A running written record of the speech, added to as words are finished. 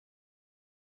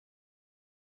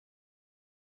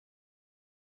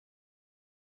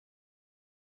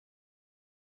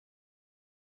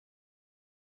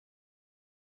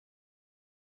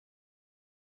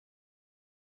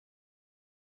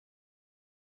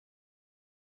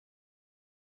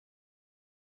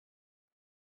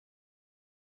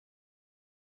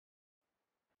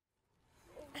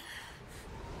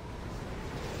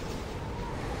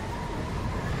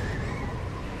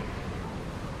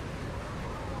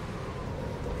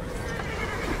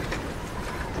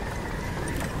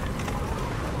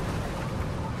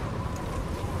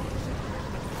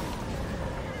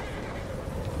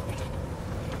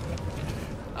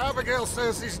Abigail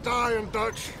says he's dying,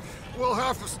 Dutch. We'll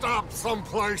have to stop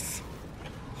someplace.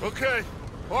 Okay.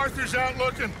 Arthur's out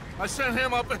looking. I sent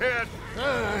him up ahead.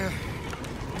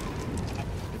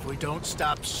 If we don't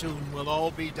stop soon, we'll all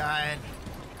be dying.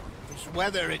 This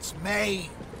weather, it's May.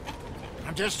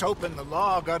 I'm just hoping the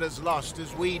law got as lost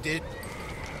as we did.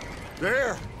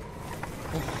 There!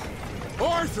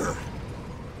 Arthur!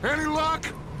 Any luck?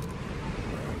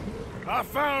 I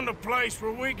found a place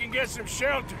where we can get some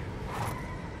shelter.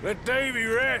 Let Davy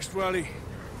rest while he...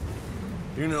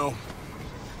 You know.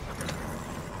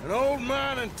 An old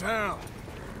mining town.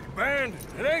 Abandoned.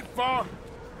 It ain't far.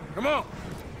 Come on.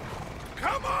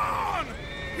 Come on!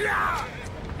 Yeah!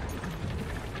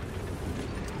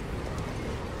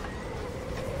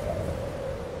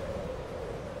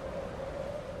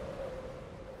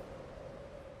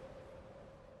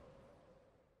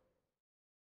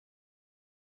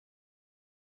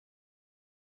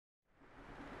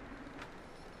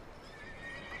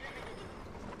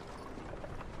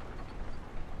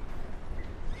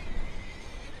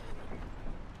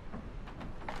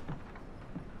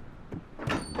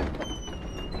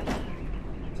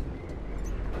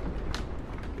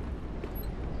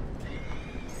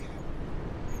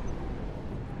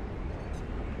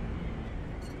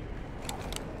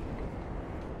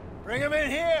 Bring him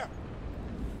in here!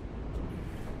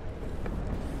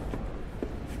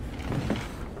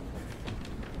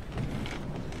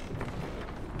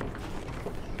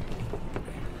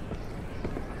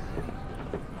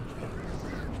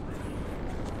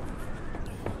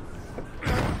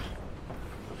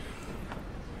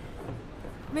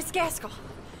 Miss Gaskell,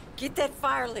 get that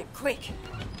fire lit, quick.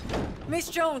 Miss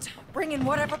Jones, bring in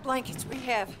whatever blankets we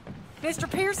have.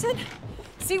 Mr. Pearson,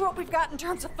 see what we've got in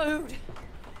terms of food.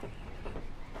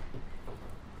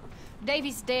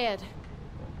 Davy's dead.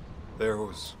 There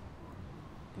was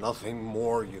nothing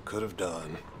more you could have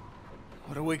done.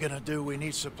 What are we gonna do? We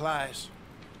need supplies.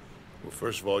 Well,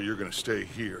 first of all, you're gonna stay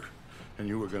here, and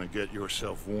you were gonna get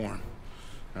yourself warm.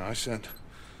 Now, I sent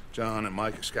John and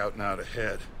Micah scouting out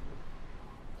ahead.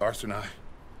 Arthur and I,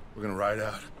 we're gonna ride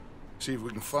out, see if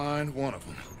we can find one of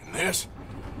them. And this,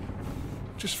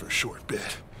 just for a short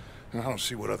bit. And I don't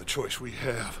see what other choice we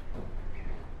have.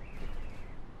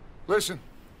 Listen.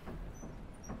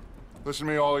 Listen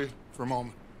to me, all of you, for a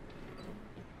moment.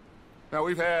 Now,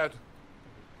 we've had,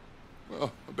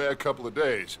 well, a bad couple of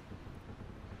days.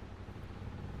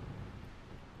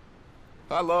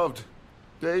 I loved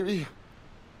Davy,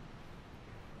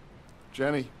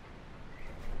 Jenny,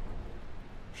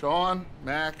 Sean,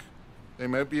 Mac. They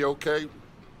may be okay.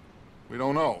 We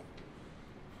don't know.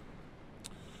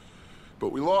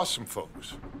 But we lost some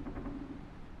folks.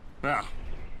 Now,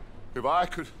 if I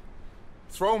could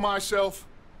throw myself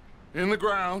in the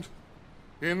ground,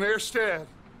 in their stead,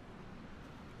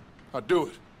 I'd do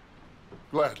it,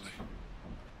 gladly.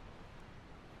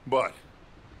 But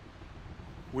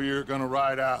we're gonna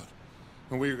ride out,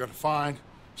 and we're gonna find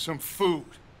some food.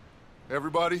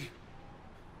 Everybody,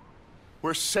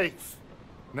 we're safe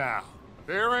now.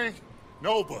 There ain't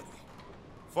nobody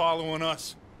following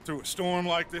us through a storm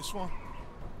like this one.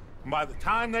 And by the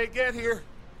time they get here,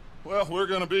 well, we're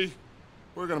gonna be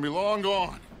long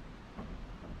gone.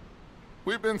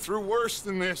 We've been through worse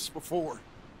than this before.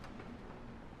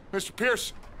 Mr.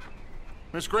 Pearson,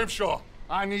 Miss Grimshaw,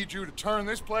 I need you to turn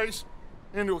this place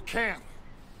into a camp.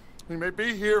 We may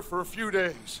be here for a few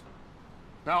days.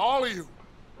 Now, all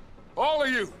of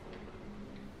you,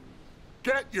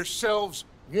 get yourselves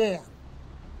warm.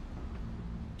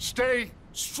 Stay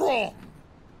strong.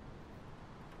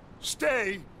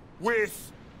 Stay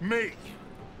with me.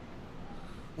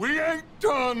 We ain't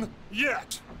done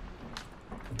yet.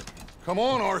 Come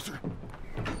on, Arthur.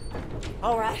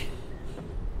 All right.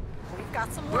 We've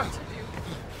got some work to do.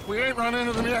 We ain't run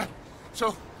into them yet,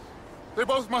 so they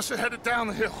both must have headed down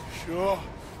the hill. Sure.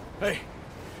 Hey,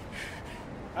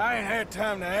 I ain't had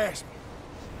time to ask.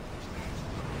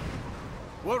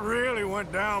 What really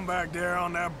went down back there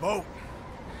on that boat?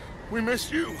 We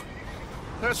missed you.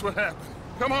 That's what happened.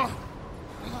 Come on.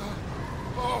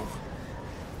 Oh.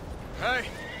 Hey,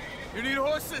 you need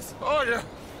horses? Oh, yeah.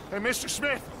 Hey, Mr.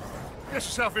 Smith, get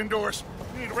yourself indoors.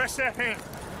 You need to rest that hand.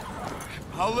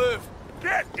 I'll live.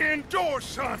 Get indoors,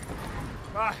 son.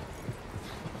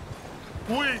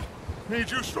 We need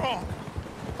you strong.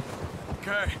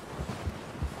 Okay.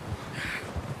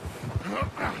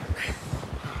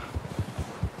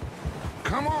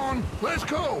 Come on, let's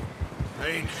go.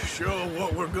 Ain't sure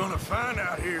what we're gonna find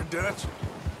out here, Dutch.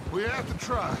 We have to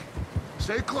try.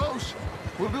 Stay close.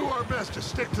 We'll do our best to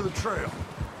stick to the trail.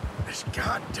 This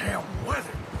goddamn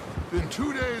weather. Been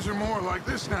 2 days or more like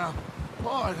this now.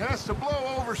 Oh, it has to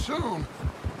blow over soon.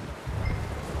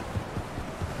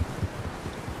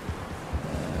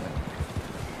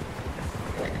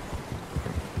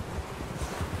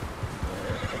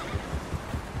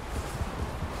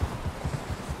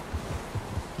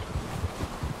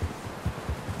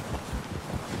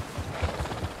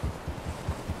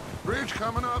 Bridge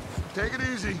coming up. Take it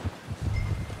easy.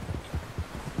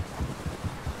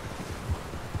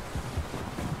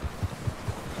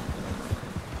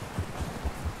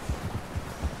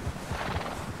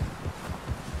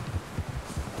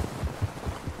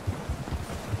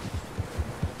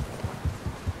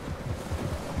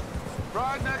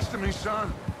 Ride next to me,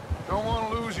 son. Don't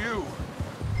want to lose you.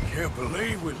 Can't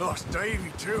believe we lost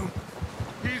Davy, too.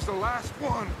 He's the last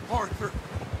one, Arthur.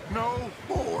 No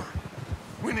more.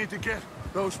 We need to get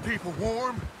those people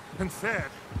warm and fed.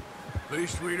 At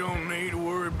least we don't need to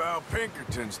worry about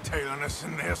Pinkertons tailing us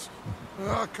in this.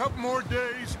 A couple more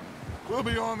days, we'll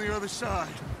be on the other side.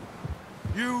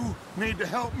 You need to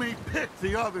help me pick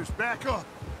the others back up.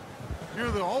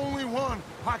 You're the only one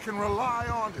I can rely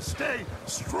on to stay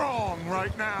strong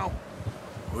right now.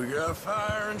 We got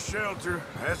fire and shelter.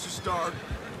 That's a start.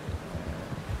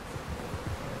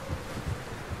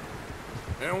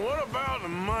 And what about the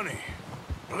money?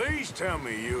 Please tell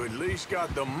me you at least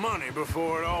got the money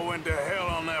before it all went to hell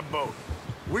on that boat.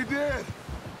 We did.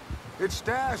 It's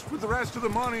stashed with the rest of the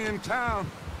money in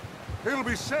town. It'll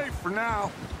be safe for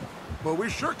now. But we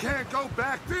sure can't go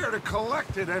back there to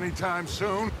collect it anytime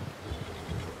soon.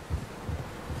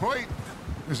 Wait,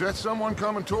 is that someone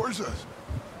coming towards us?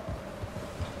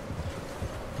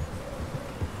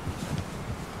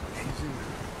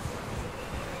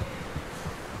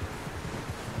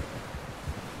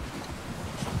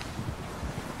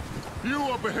 You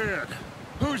up ahead.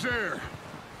 Who's there?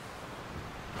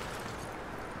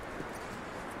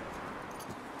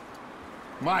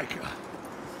 Micah.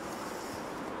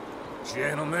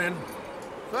 Gentlemen,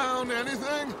 Found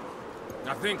anything?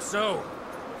 I think so.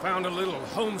 Found a little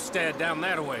homestead down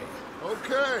that way.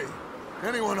 Okay.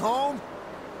 Anyone home?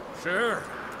 Sure.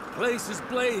 Place is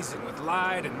blazing with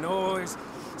light and noise.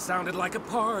 Sounded like a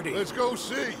party. Let's go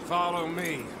see. Follow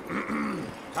me.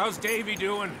 How's Davy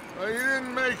doing? He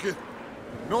didn't make it.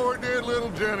 Nor did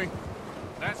little Jenny.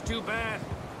 That's too bad.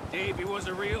 Davy was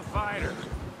a real fighter.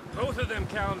 Both of them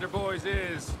Calendar boys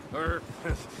is, or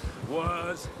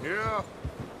was. Yeah,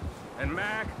 And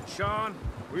Mac, Sean,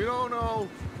 we don't know.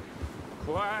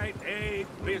 quite a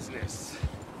business.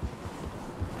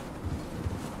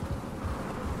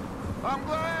 I'm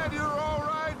glad you're all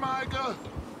right, Micah.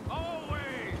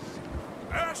 Always.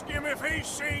 Ask him if he's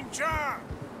seen John.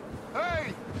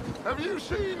 Hey, have you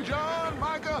seen John,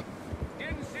 Micah?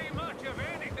 Didn't see much of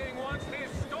anything once this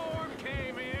storm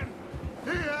came in.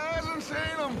 He hasn't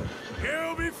seen him.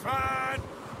 He'll be fine.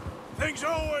 Things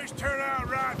always turn out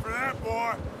right for that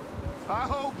boy. I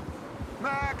hope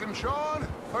Mac and Sean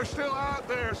are still out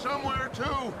there somewhere,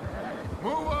 too.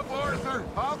 Move up, Arthur.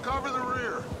 I'll cover the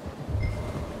rear.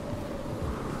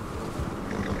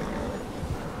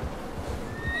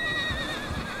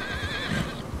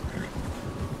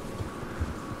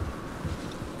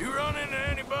 You run into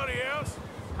anybody else?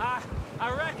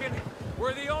 I reckon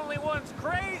we're the only ones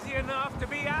crazy enough to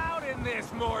be out in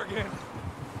this, Morgan.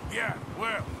 Yeah,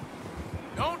 well,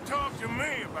 don't talk to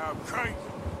me about crazy.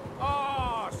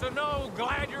 Oh, so no,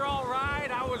 glad you're all right.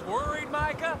 I was worried,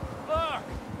 Micah.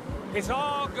 Look, it's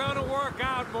all gonna work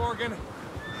out, Morgan.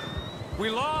 We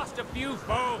lost a few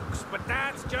folks, but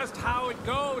that's just how it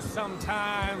goes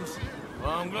sometimes.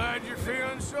 Well, I'm glad you're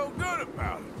feeling so good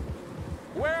about it.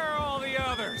 Where are all the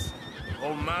others?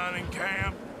 Old mining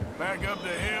camp, back up the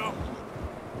hill.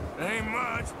 There ain't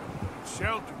much, but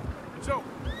shelter. So,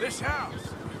 this house,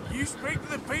 you speak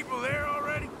to the people there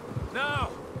already? No,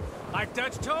 like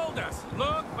Dutch told us.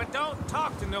 Look, but don't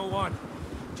talk to no one.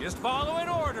 Just following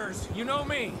orders, you know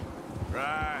me.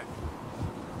 Right.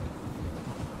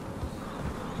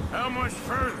 How much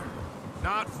further?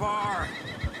 Not far.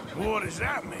 What does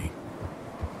that mean?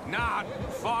 Not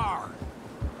far.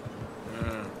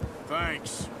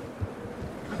 Thanks.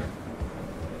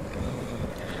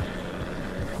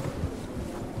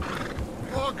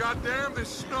 Oh, goddamn, this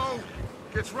snow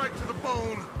gets right to the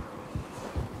bone.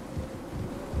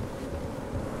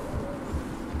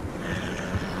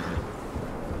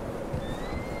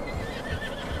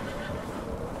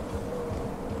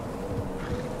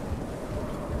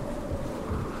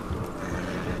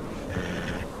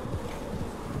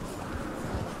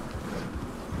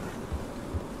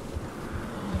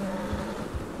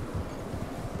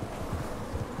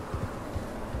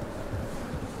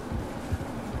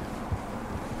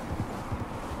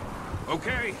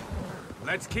 Okay,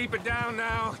 let's keep it down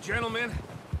now, gentlemen.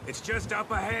 It's just up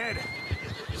ahead.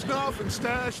 Snuff and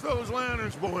stash those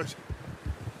lanterns, boys.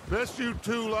 Best you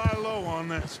two lie low on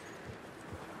this.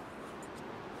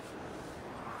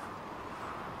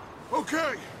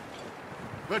 Okay,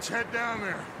 let's head down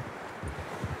there.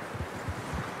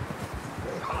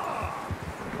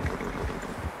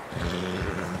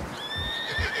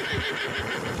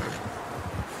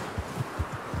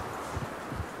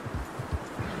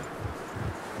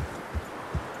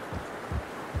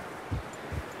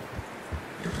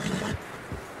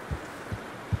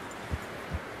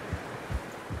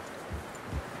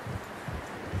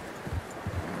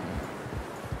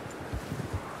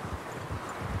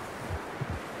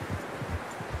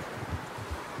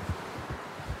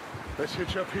 Let's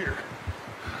hitch up here.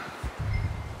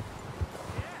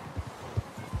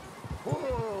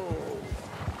 Whoa!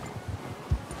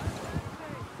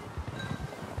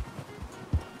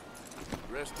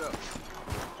 Rest up.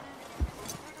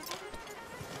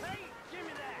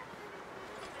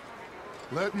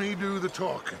 Let me do the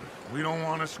talking. We don't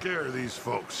want to scare these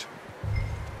folks.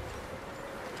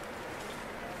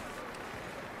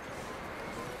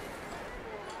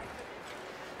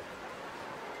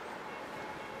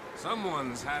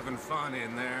 Someone's having fun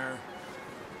in there.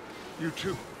 You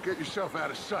two, get yourself out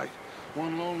of sight.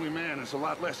 One lonely man is a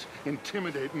lot less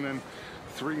intimidating than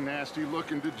 3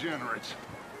 nasty-looking degenerates.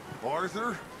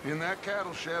 Arthur, in that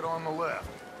cattle shed on the left.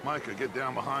 Micah, get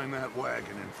down behind that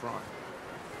wagon in front.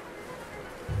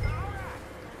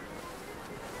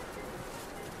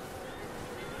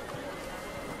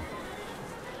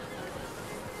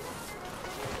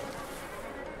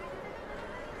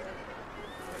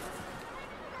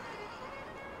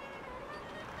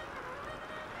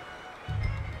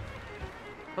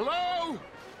 Hello?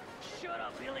 Shut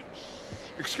up, Billy.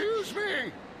 Excuse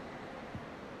me?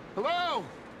 Hello?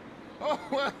 Oh,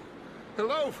 well,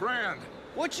 hello, friend.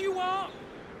 What you want?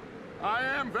 I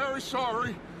am very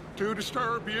sorry to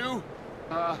disturb you.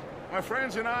 My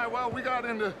friends and I, well, we got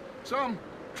into some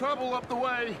trouble up the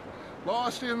way,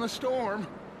 lost in the storm.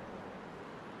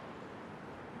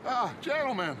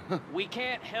 Gentlemen. We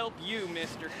can't help you,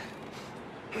 mister.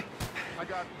 I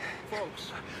got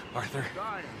folks Arthur.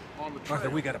 dying on the trail. Arthur,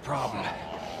 we got a problem.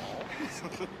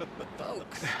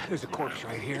 Folks. There's a corpse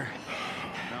right here.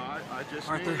 Now, I just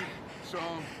Arthur, need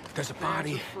some there's a cans of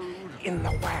body food in the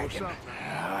or wagon. something.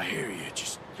 I hear you.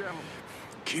 Just Gentlemen,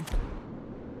 keep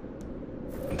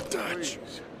in touch.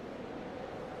 please.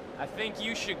 I think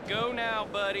you should go now,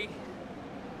 buddy.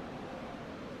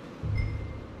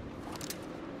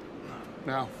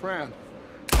 Now, friend.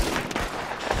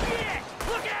 Yeah!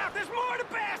 Look out! There's more to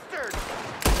bastard!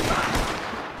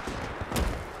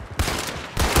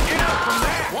 Get up from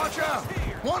there! Watch out!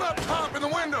 One up top in the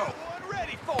window! One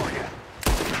ready for you!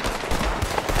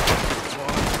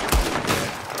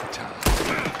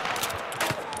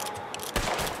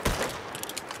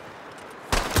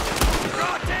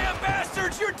 Goddamn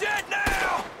bastards! You're dead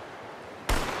now!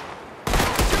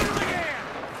 Shoot him again!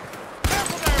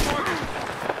 Careful there, Morgan!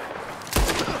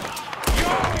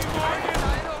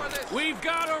 We've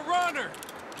got a runner!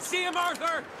 See him,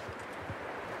 Arthur?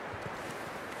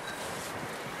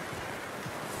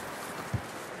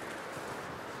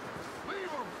 Leave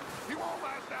him! He won't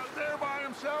last out there by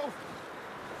himself!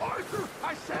 Arthur,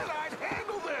 I said I'd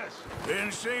handle this!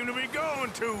 Didn't seem to be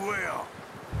going too well.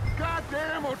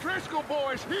 Goddamn O'Driscoll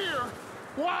boys here!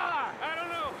 Why? I don't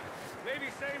know.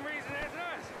 Maybe same reason as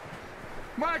us.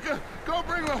 Micah, go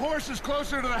bring the horses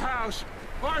closer to the house.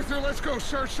 Arthur, let's go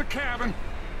search the cabin.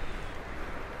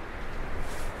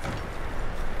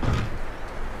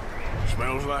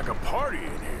 Smells like a party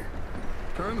in here.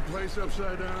 Turn the place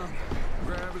upside down.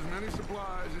 Grab as many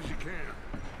supplies as you can.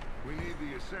 We need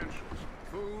the essentials.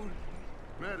 Food,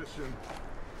 medicine,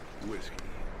 whiskey.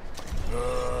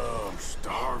 Oh, I'm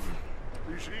starving.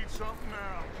 You should eat something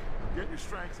now. Get your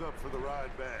strength up for the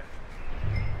ride back.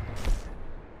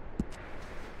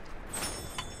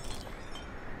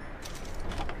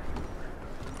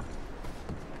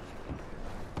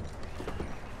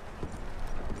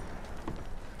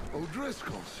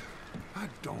 O'Driscoll's. I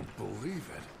don't believe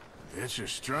it. It's a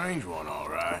strange one, all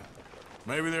right.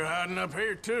 Maybe they're hiding up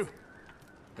here, too.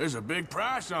 There's a big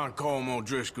price on Colm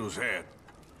O'Driscoll's head.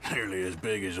 Nearly as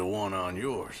big as the one on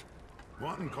yours.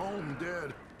 Wanting Colm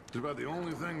dead is about the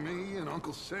only thing me and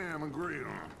Uncle Sam agree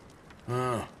on.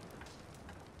 Huh.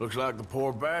 Looks like the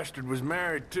poor bastard was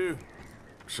married, too.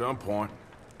 At some point.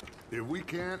 If we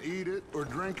can't eat it or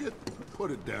drink it, put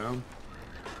it down.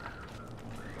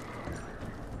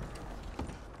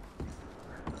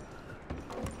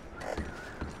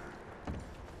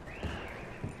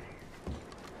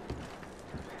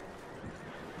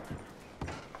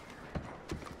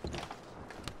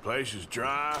 Place is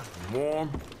dry and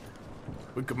warm.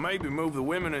 We could maybe move the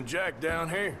women and Jack down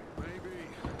here. Maybe.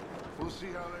 We'll see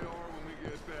how they are when we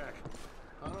get back.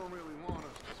 I don't really want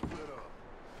us to split up.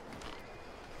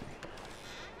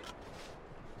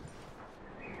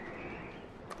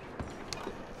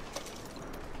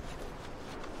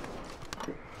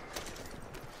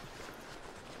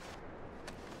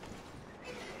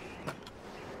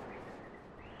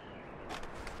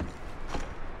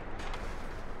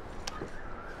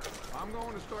 I'm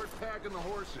going to start packing the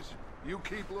horses. You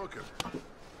keep looking.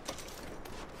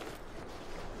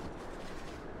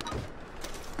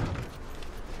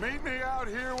 Meet me out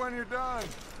here when you're done.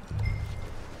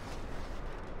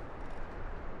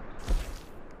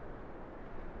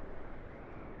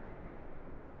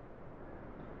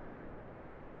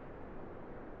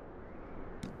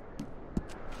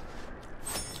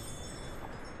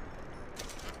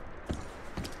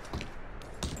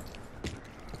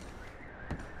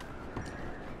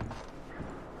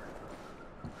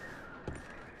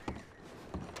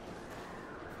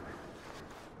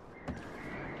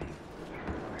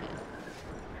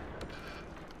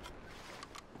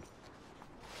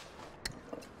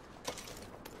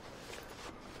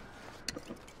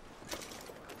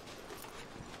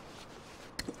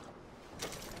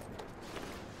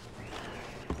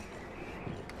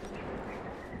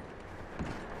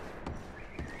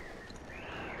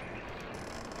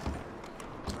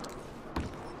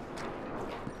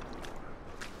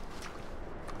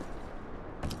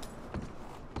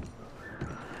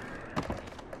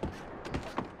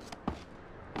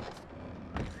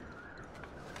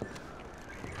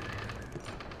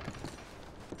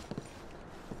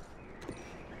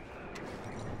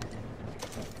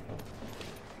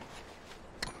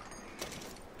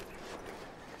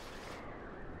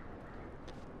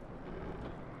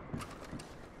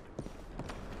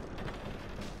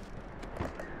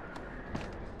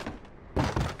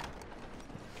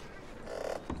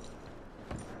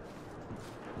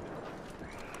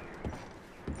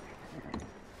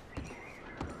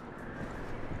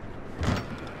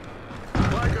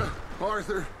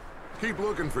 Arthur, keep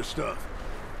looking for stuff.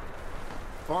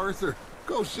 Arthur,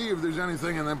 go see if there's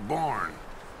anything in that barn.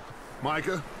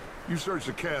 Micah, you search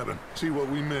the cabin, see what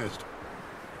we missed.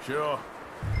 Sure.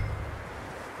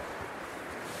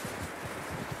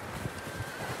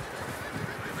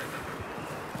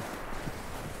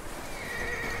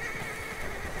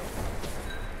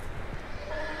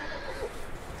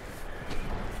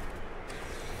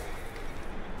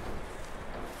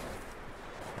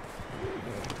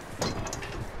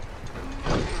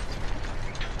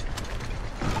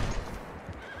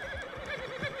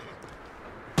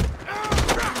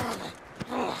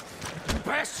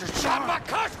 Bastard shot my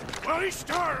cousin! Well, he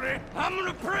started it. I'm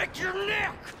gonna break your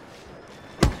neck!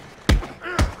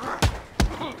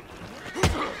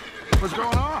 What's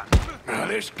going on? Now,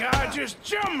 this guy just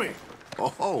jumped me.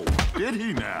 Oh, did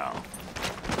he now?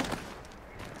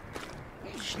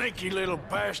 Sneaky little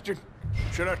bastard.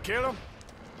 Should I kill him?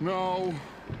 No.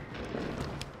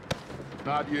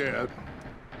 Not yet.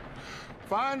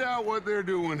 Find out what they're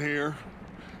doing here,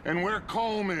 and where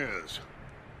Colm is.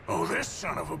 Oh, this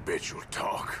son of a bitch will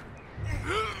talk.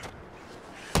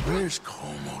 Where's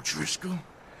Colm O'Driscoll?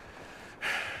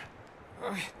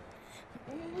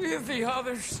 With the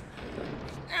others.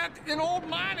 At an old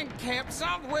mining camp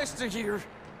southwest of here.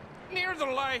 Near the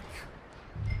lake.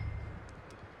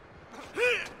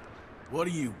 What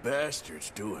are you bastards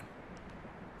doing?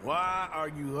 Why are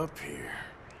you up here?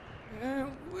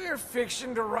 We're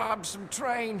fixing to rob some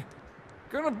train.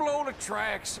 Gonna blow the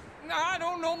tracks. I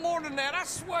don't know more than that, I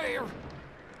swear.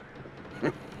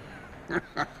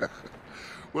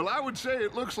 Well, I would say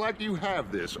it looks like you have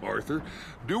this, Arthur.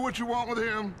 Do what you want with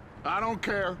him. I don't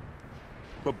care.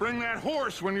 But bring that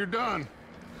horse when you're done.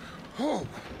 Oh.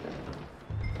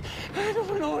 I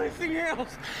don't know anything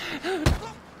else.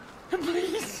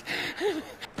 Please.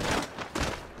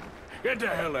 Get the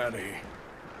hell out of here.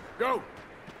 Go.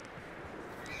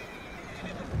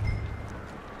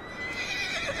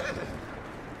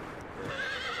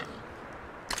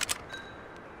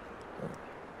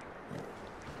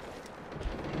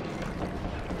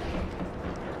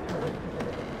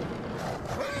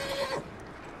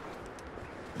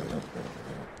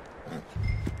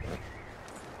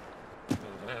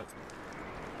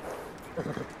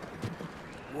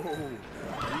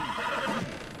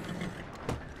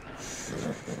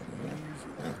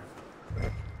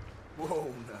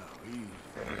 Whoa, now, easy.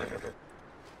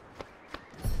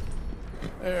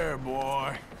 There,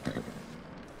 boy.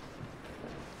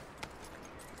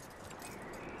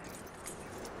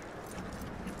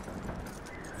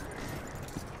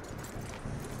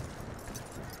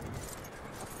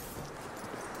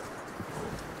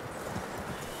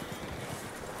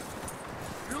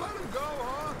 You let him go,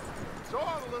 huh?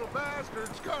 Saw the little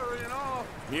bastard scurrying off.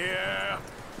 Yeah.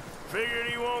 Figured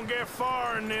he won't get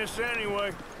far in this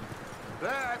anyway.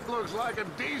 That looks like a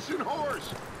decent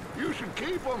horse. You should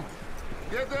keep him.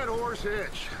 Get that horse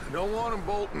hitched. Don't want him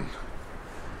bolting.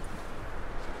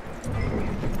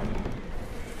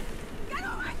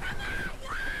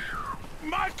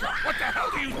 Micah, what the hell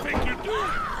do you think you're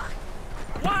doing?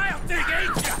 Wild thing,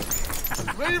 ain't ya?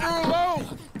 Leave her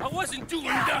alone! I wasn't doing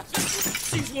nothing.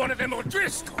 She's one of them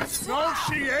O'Driscolls. No,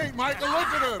 she ain't, Micah. Look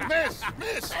at her. Miss!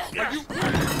 Miss! Are you...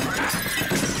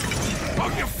 Oh,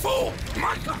 you fool!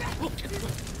 Micah!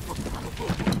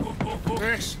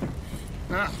 Miss,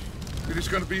 now, it is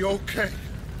gonna be okay.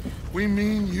 We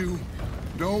mean you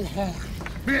no harm.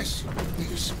 Miss!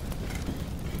 Miss.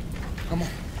 Come on.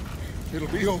 It'll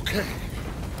be okay.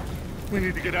 We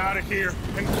need to get out of here,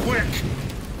 and quick.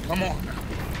 Come on now.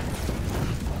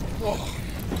 Oh.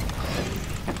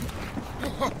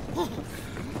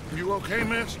 You okay,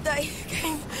 miss? They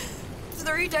came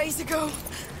 3 days ago.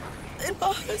 And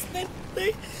my husband,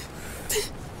 they...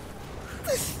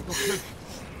 Okay.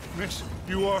 Miss,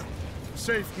 you are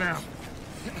safe now.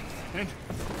 And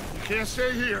you can't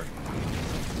stay here.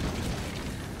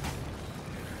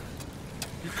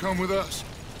 You come with us.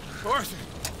 Arthur!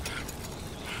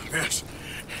 Yes,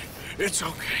 it's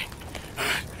okay.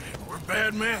 We're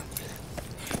bad men.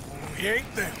 We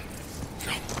ain't them.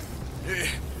 No,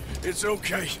 it's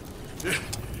okay.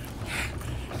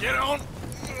 Get on.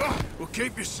 We'll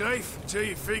keep you safe until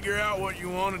you figure out what you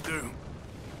want to do.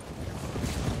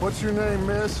 What's your name,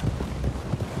 miss?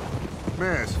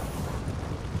 Miss?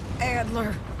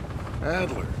 Adler.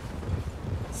 Adler.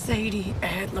 Sadie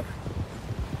Adler.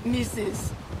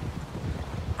 Mrs.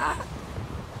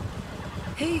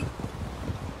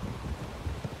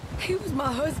 He was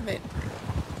my husband.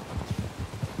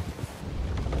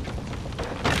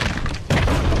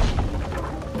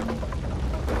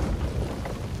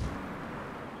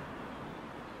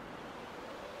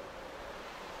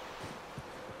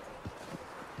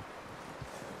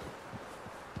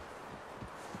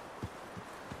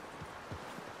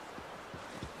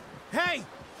 Hey!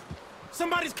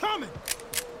 Somebody's coming!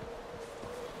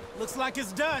 Looks like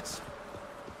it's Dutch.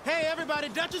 Hey, everybody,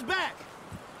 Dutch is back!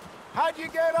 How'd you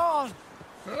get on?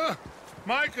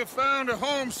 Micah found a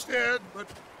homestead, but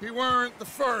he weren't the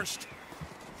first.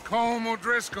 Colm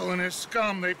O'Driscoll and his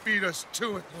scum, they beat us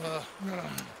to it.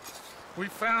 We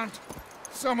found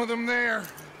some of them there,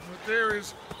 but there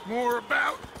is more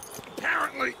about,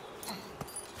 apparently.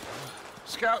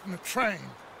 Scouting the train.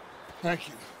 Thank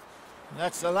you.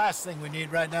 That's the last thing we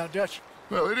need right now, Dutch.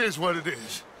 Well, it is what it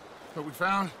is. But we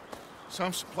found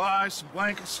some supplies, some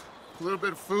blankets, a little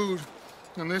bit of food,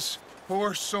 and this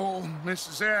poor soul,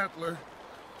 Mrs. Adler,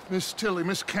 Miss Tilly,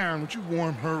 Miss Karen, would you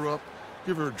warm her up?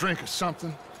 Give her a drink or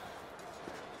something?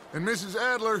 And Mrs.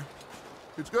 Adler,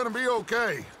 it's gonna be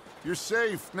okay. You're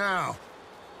safe now.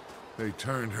 They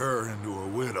turned her into a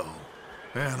widow.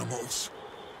 Animals.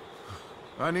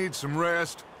 I need some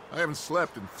rest. I haven't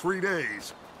slept in 3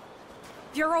 days.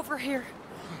 You're over here.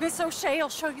 Miss O'Shea will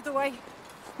show you the way.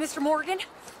 Mr. Morgan,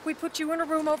 we put you in a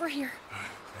room over here.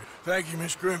 Thank you,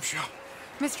 Miss Grimshaw.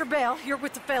 Mr. Bell, you're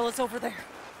with the fellas over there.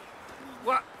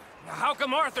 What? How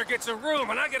come Arthur gets a room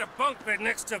and I get a bunk bed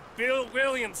next to Bill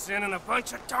Williamson and a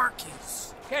bunch of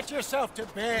darkies? Get yourself to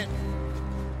bed.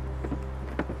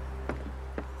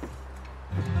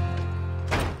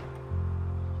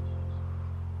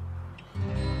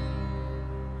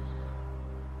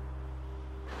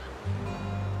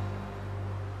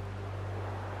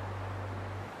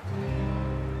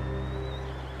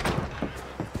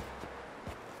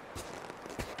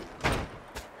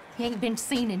 He ain't been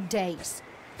seen in days.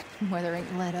 Weather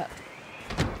ain't let up.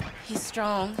 He's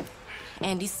strong,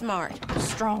 and he's smart.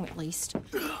 Strong, at least.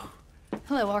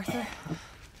 Hello, Arthur.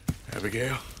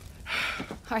 Abigail?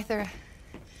 Arthur,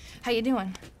 how you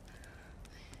doing?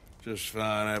 Just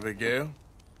fine, Abigail.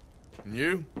 And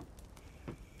you?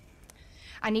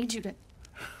 I need you to...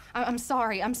 I'm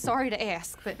sorry to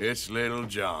ask, but... It's little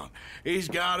John. He's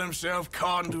got himself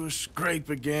caught into a scrape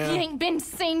again. He ain't been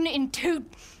seen in 2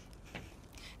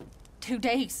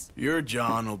 days. Your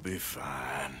John will be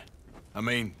fine. I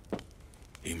mean,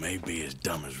 he may be as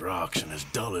dumb as rocks and as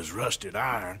dull as rusted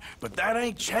iron, but that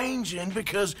ain't changing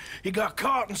because he got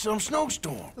caught in some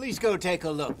snowstorm. Please go take a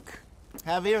look.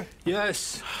 Javier?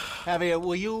 Yes. Javier,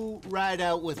 will you ride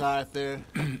out with Arthur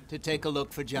to take a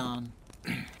look for John?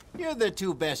 You're the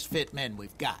 2 best fit men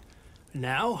we've got.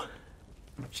 Now?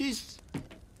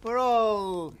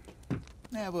 We're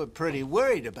pretty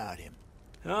worried about him.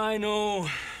 I know.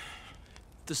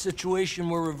 The situation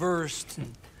were reversed,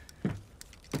 and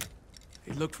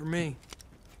he looked for me.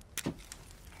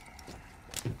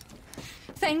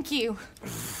 Thank you.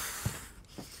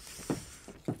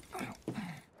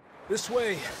 This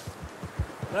way.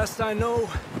 Last I know,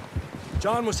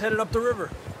 John was headed up the river.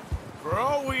 For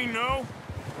all we know,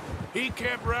 he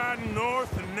kept riding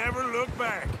north and never looked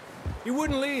back. He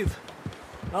wouldn't leave.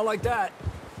 Not like that.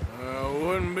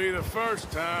 Wouldn't be the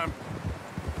first time.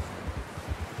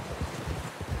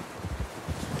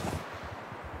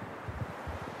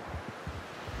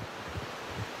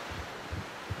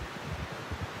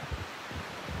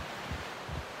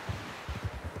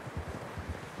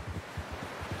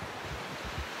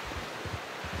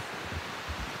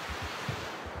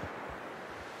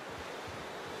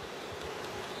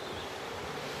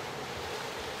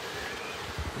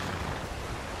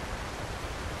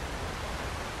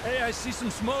 Hey, I see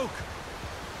some smoke.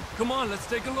 Come on, let's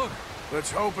take a look.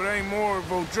 Let's hope it ain't more of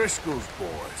O'Driscoll's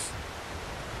boys.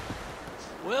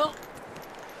 Well...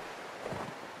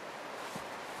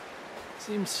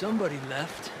 seems somebody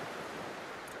left.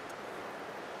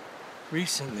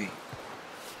 Recently.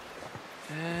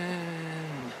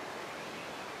 And...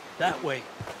 that way.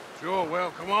 Sure,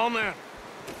 well, come on then.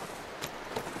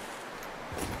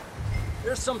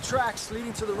 There's some tracks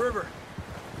leading to the river.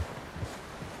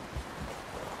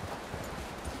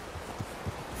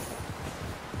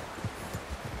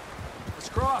 Let's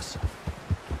cross.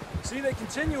 See, they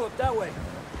continue up that way.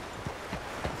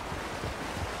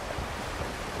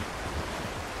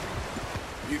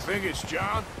 You think it's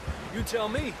John? You tell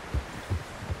me.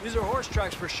 These are horse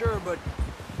tracks for sure, but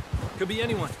could be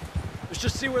anyone. Let's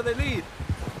just see where they lead.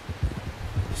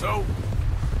 So,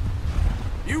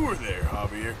 you were there,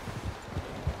 Javier.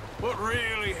 What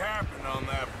really happened on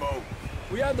that boat?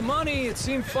 We had the money, it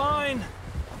seemed fine.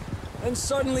 Then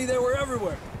suddenly they were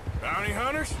everywhere. Bounty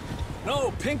hunters?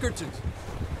 No, Pinkertons.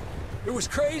 It was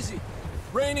crazy.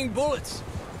 Raining bullets.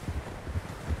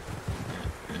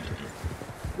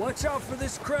 Watch out for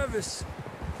this crevice.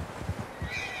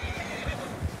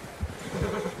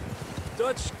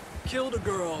 Dutch killed a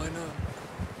girl in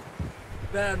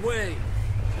a bad way.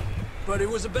 But it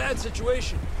was a bad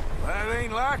situation. That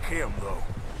ain't like him, though.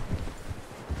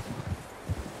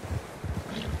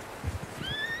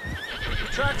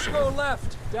 Tracks go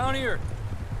left, down here.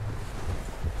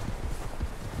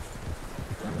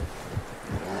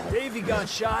 Davey got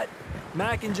shot.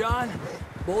 Mac and John,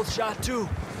 both shot too.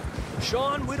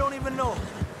 Sean, we don't even know.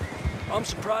 I'm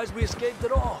surprised we escaped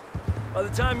at all. By the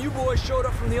time you boys showed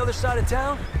up from the other side of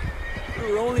town,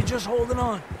 we were only just holding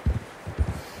on.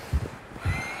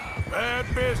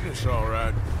 Bad business, all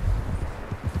right.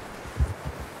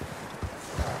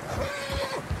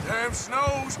 Damn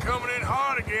snow's coming in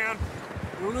hard again.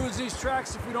 We'll lose these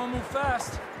tracks if we don't move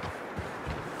fast.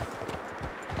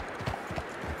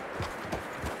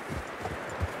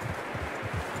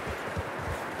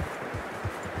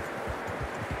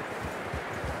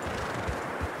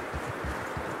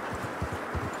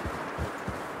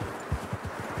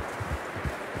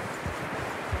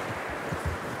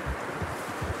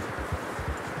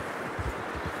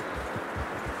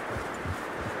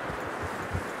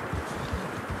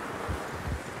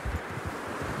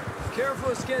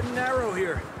 Careful, it's getting narrow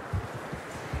here.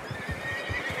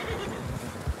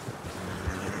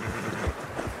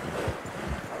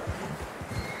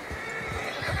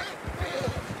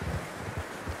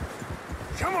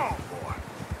 Come on, boy.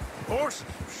 Horses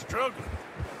are struggling.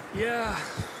 Yeah,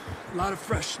 a lot of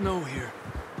fresh snow here.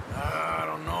 I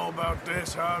don't know about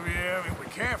this, Javier. We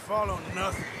can't follow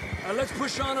nothing. Let's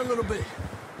push on a little bit.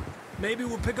 Maybe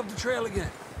we'll pick up the trail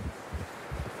again.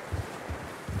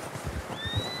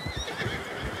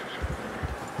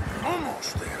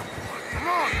 Almost there, boy. Come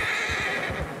on.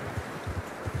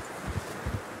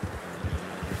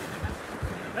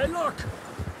 Hey, look!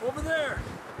 Over there!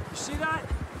 You see that?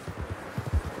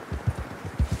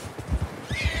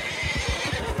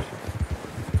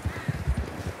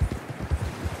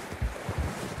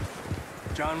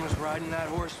 John was riding that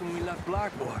horse when we left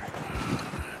Blackwater.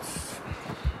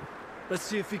 Let's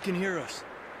see if he can hear us.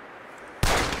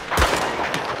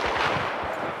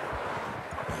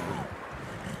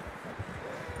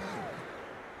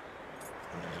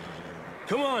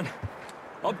 Come on!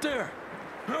 Up there!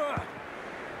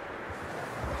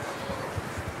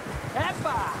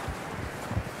 Eppa!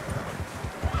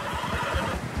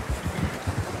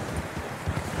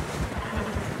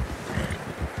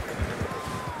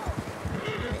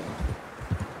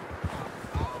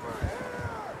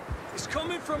 He's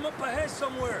coming from up ahead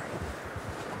somewhere.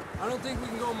 I don't think we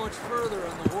can go much further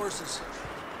on the horses.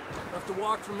 We'll have to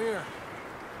walk from here.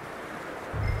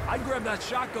 I'd grab that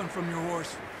shotgun from your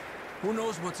horse. Who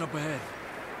knows what's up ahead?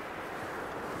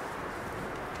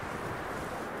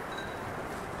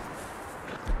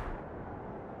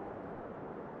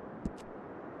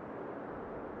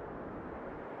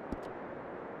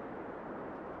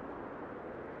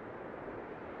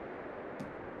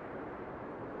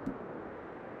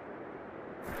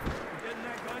 You getting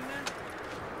that gun then?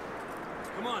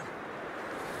 Come on.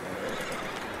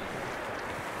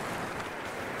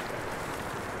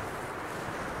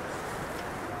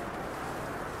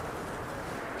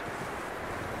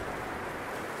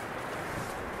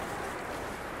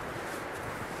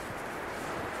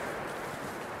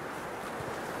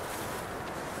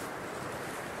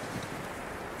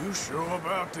 You sure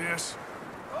about this?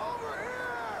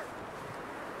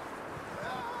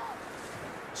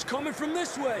 It's coming from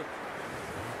this way.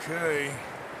 Okay.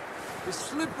 It's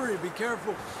slippery, be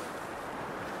careful.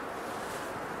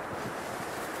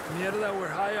 Mierda, that we're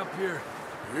high up here.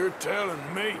 You're telling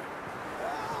me.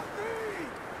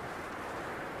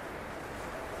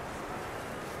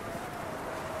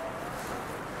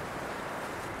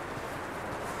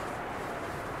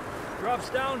 Drops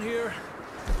down here.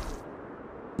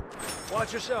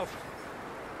 Watch yourself.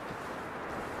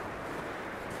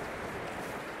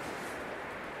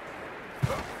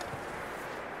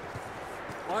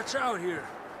 Watch out here.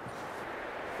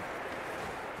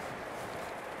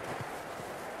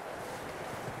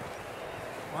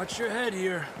 Watch your head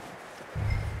here.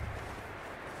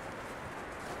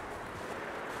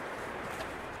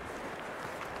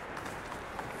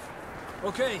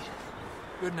 Okay,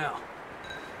 good now.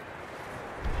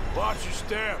 Watch your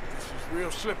step. This is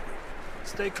real slippery.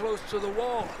 Stay close to the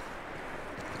wall.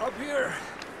 Up here.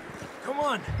 Come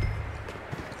on.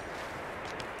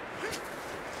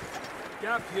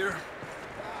 Gap here.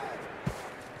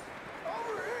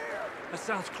 Over here. That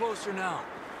sounds closer now.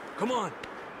 Come on.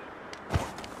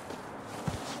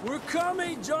 We're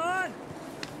coming, John!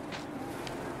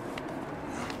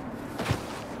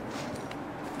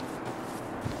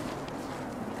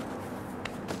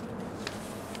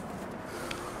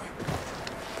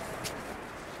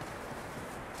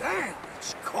 Damn,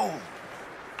 it's cold.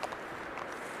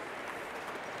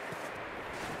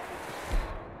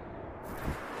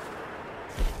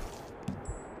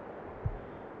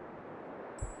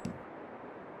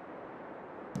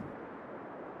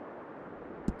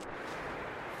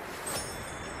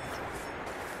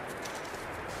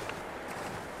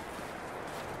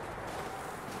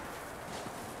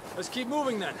 Let's keep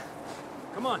moving then.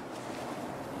 Come on.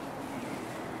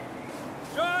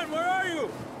 John, where are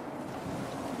you?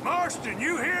 Marston,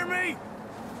 you hear me?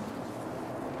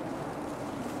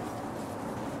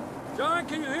 John,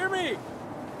 can you hear me?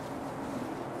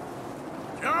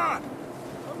 John!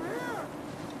 I'm here!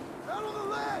 Out on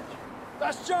the ledge!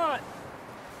 That's John!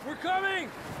 We're coming!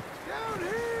 Down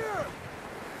here!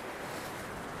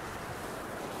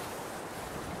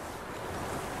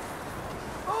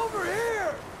 Over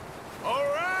here! All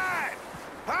right!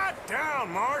 Hot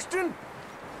down, Marston!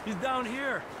 He's down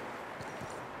here.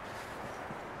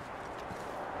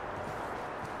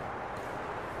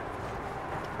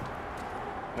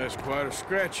 That's quite a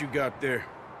scratch you got there.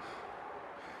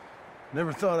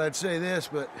 Never thought I'd say this,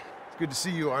 but it's good to see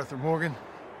you, Arthur Morgan.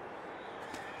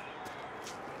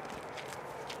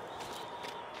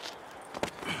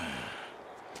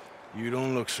 You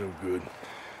don't look so good.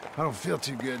 I don't feel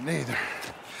too good, neither.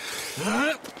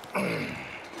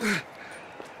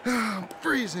 I'm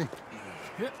freezing.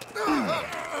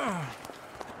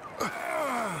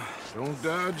 Don't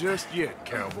die just yet,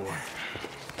 cowboy.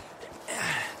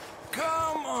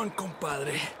 Come on,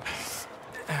 compadre.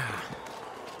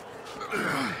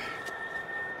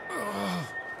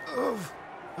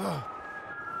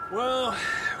 Well,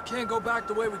 we can't go back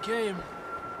the way we came.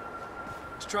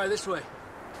 Let's try this way.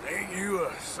 Ain't you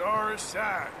a sorry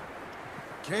sight?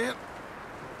 Can't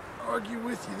argue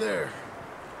with you there.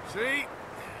 See?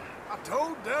 I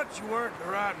told Dutch you weren't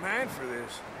the right man for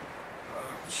this.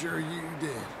 I'm sure you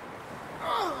did.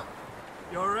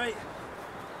 You all right?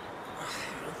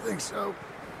 I think so.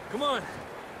 Come on.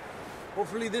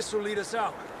 Hopefully this will lead us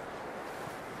out.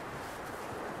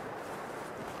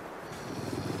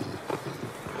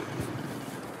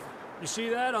 You see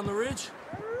that on the ridge?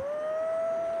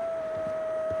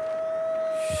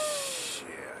 Shit.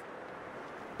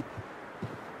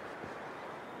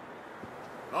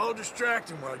 I'll distract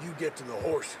him while you get to the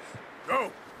horses.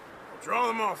 Go! Draw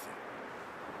them off you.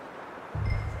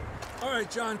 All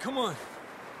right, John, come on.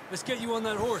 Let's get you on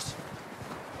that horse.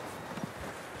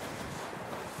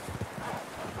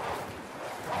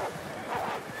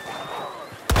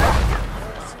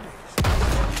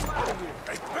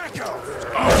 Hey, back up!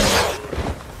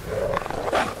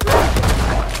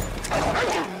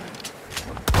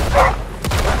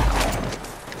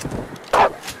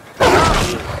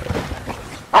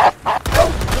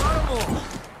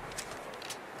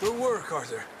 Good work,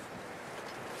 Arthur.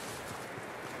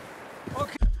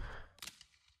 Okay.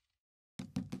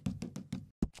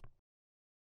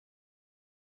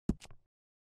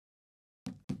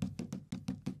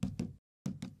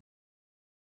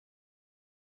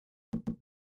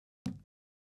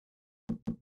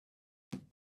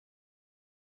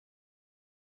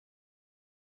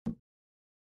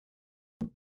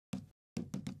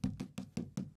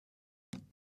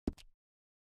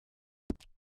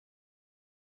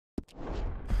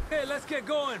 Hey, let's get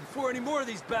going before any more of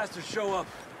these bastards show up.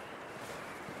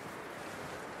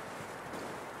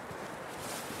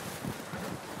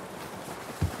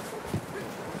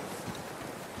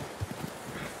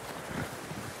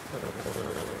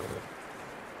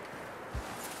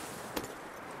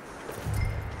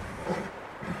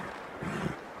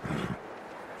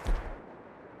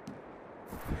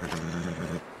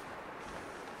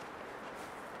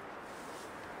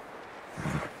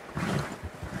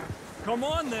 Come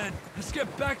on, then. Let's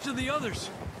get back to the others.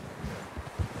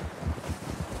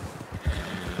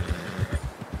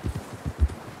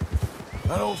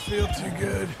 I don't feel too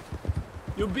good.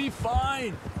 You'll be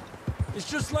fine. It's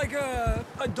just like a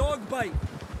dog bite.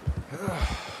 I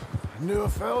knew a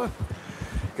fella.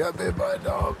 Got bit by a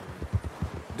dog.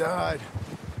 Died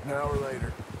an hour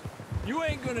later. You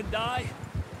ain't gonna die.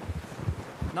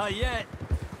 Not yet.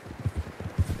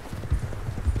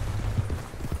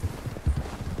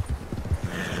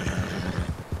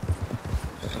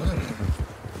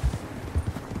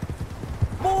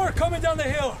 More coming down the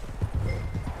hill.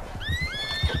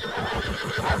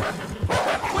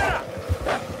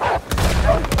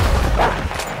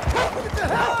 Get the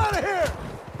hell out of here!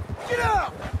 Get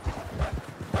out!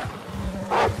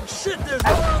 Shit, there's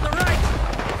more on the right.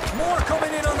 More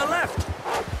coming in on the left.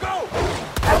 Go!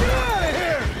 Get out of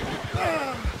here!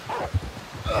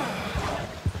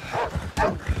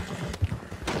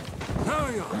 There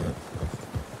we go.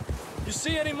 You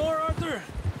see any more, Arthur?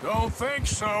 Don't think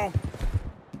so.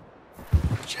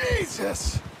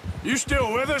 Jesus! You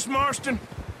still with us, Marston?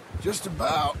 Just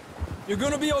about. You're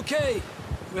gonna be okay.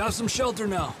 We have some shelter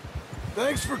now.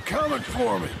 Thanks for coming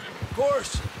for me. Of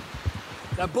course.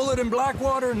 That bullet in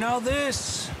Blackwater, now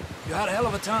this. You had a hell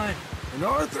of a time. And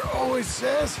Arthur always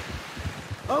says,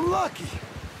 I'm lucky.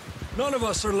 None of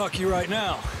us are lucky right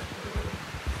now.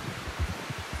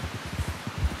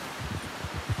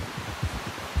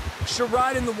 Should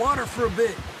ride in the water for a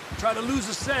bit. Try to lose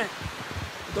a scent.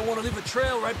 Don't want to leave a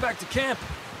trail right back to camp.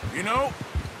 You know,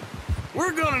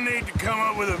 we're gonna need to come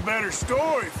up with a better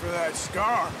story for that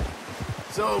scar.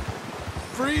 So,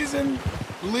 freezing,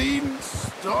 bleeding,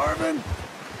 starving,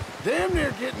 damn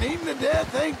near getting eaten to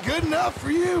death ain't good enough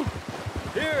for you?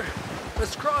 Here,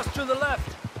 let's cross to the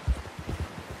left.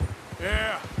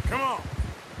 Yeah, come on.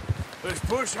 Let's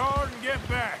push hard and get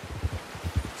back.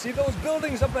 See those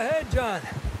buildings up ahead, John?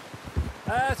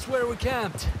 That's where we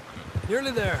camped.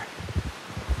 Nearly there.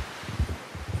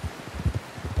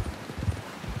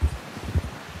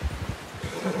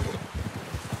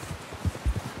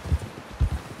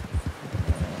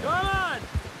 Come on!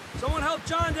 Someone help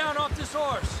John down off this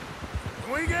horse.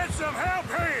 Can we get some help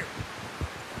here?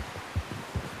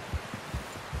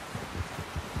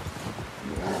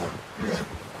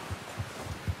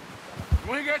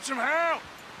 Can we get some help?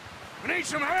 We need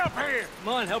some help here.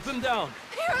 Come on, help him down.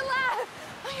 You're alive!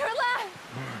 You're alive!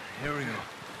 Here we go.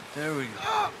 There we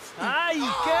go. Ay,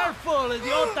 careful,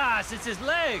 idiotas! It's his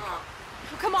leg!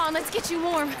 Come on, let's get you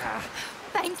warm.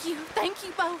 Thank you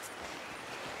both.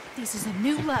 This is a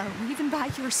new low, even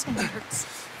by your standards.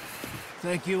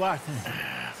 Thank you, Arthur.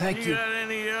 Thank you. You got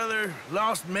any other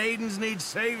lost maidens need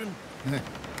saving?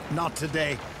 Not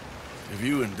today. Have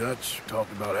you and Dutch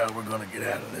talked about how we're gonna get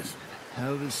out of this? I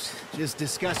was just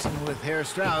discussing with Herr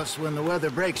Strauss when the weather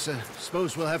breaks. I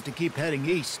suppose we'll have to keep heading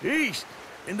east. East?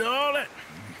 Into all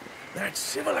that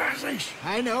civilization.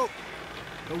 I know.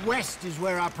 The west is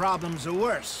where our problems are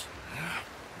worse.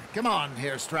 Come on,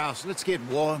 Herr Strauss, let's get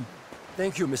warm.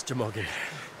 Thank you, Mr. Morgan.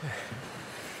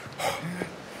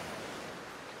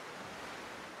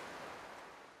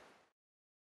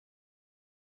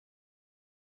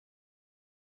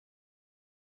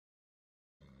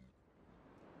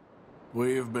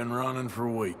 We have been running for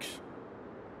weeks.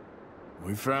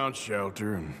 We found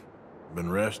shelter and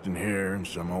been resting here in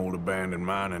some old abandoned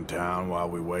mining town while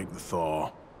we wait the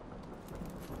thaw.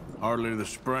 Hardly the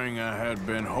spring I had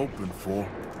been hoping for.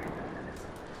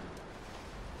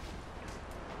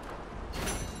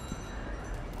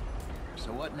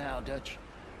 So what now, Dutch?